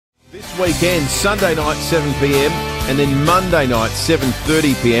weekend, Sunday night 7pm, and then Monday night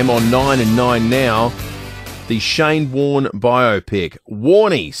 7:30pm on 9 and 9 Now, the Shane Warne biopic,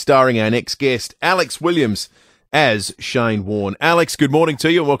 Warnie, starring our next guest, Alex Williams, as Shane Warne. Alex, good morning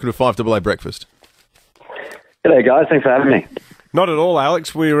to you and welcome to 5AA Breakfast. G'day guys, thanks for having me. Not at all,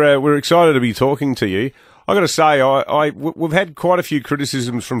 Alex. We're excited to be talking to you. I got to say, we've had quite a few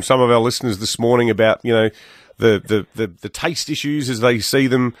criticisms from some of our listeners this morning about the taste issues as they see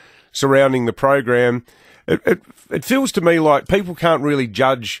them surrounding the program. It feels to me like people can't really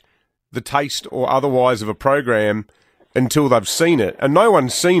judge the taste or otherwise of a program until they've seen it, and no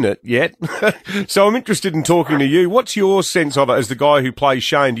one's seen it yet. So I'm interested in talking to you. What's your sense of it as the guy who plays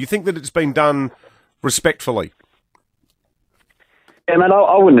Shane? Do you think that it's been done respectfully? Yeah, man,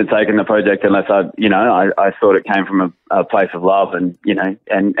 I wouldn't have taken the project unless I thought it came from a place of love, and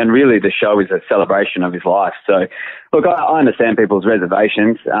really the show is a celebration of his life. So, look, I understand people's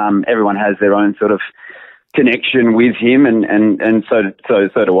reservations. Everyone has their own sort of connection with him, and so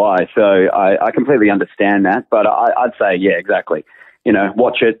do I. So I completely understand that, but I'd say, yeah, exactly.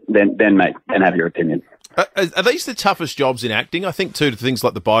 Watch it, then have your opinion. Are these the toughest jobs in acting? I think too, things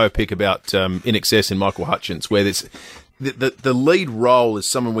like the biopic about In Excess and Michael Hutchence, where there's the lead role is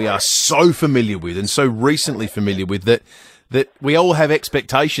someone we are so familiar with and so recently familiar with that we all have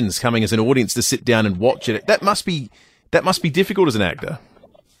expectations coming as an audience to sit down and watch it. That must be difficult as an actor.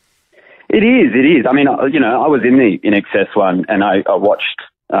 It is. I mean, I was in the In Excess one, and I watched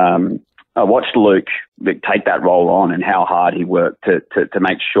Luke take that role on, and how hard he worked to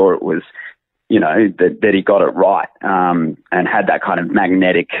make sure it was, that he got it right, and had that kind of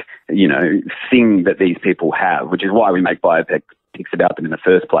magnetic, thing that these people have, which is why we make biopics about them in the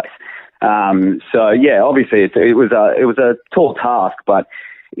first place. So yeah, obviously it was a tall task, but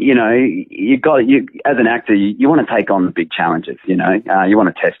you as an actor, you want to take on the big challenges. You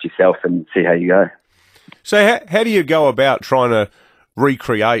want to test yourself and see how you go. So how do you go about trying to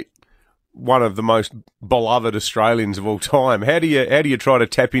recreate one of the most beloved Australians of all time? How do you try to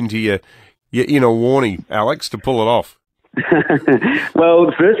tap into your inner Warnie, Alex, to pull it off? Well,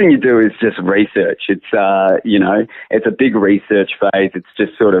 the first thing you do is just research. It's it's a big research phase. It's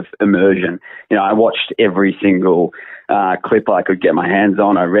just sort of immersion. I watched every single clip I could get my hands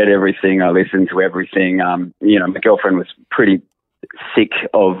on. I read everything. I listened to everything. My girlfriend was pretty sick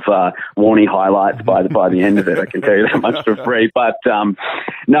of Warnie highlights by the end of it. I can tell you that much for free. But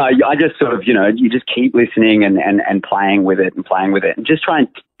no, I just sort of you just keep listening and playing with it and just try and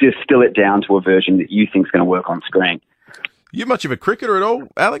distill it down to a version that you think is going to work on screen. You much of a cricketer at all,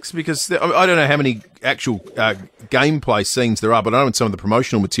 Alex? Because I don't know how many actual gameplay scenes there are, but I know in some of the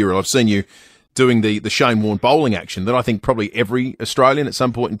promotional material I've seen you doing the Shane Warne bowling action that I think probably every Australian at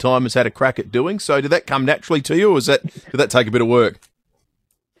some point in time has had a crack at doing. So did that come naturally to you, or did that take a bit of work?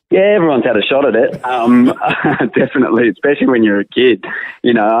 Yeah, everyone's had a shot at it. Definitely, especially when you're a kid.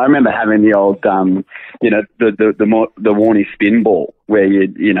 I remember having the old, the Warnie spin ball where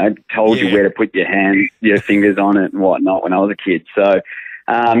you told you where to put your fingers on it and whatnot when I was a kid. So,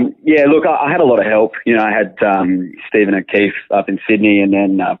 look, I had a lot of help. I had Stephen O'Keefe up in Sydney, and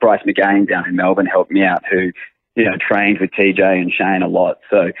then Bryce McGain down in Melbourne helped me out, who trained with TJ and Shane a lot.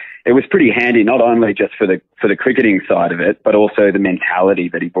 So it was pretty handy, not only just for the cricketing side of it, but also the mentality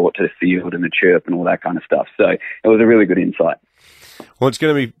that he brought to the field and the chirp and all that kind of stuff. So it was a really good insight. Well, it's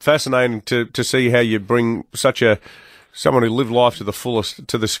going to be fascinating to see how you bring someone who lived life to the fullest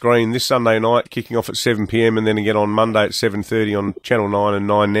to the screen this Sunday night, kicking off at 7pm, and then again on Monday at 7:30 on Channel 9 and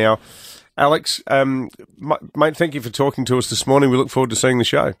 9 Now. Alex, mate, thank you for talking to us this morning. We look forward to seeing the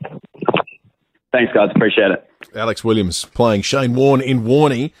show. Thanks, guys. Appreciate it. Alex Williams playing Shane Warne in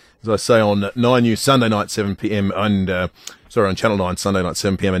Warnie, as I say, on 9 News Sunday night 7pm and on Channel 9 Sunday night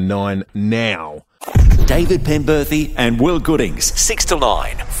 7pm and 9 Now. David Penberthy and Will Goodings, 6 to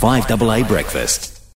 9, 5AA Breakfast.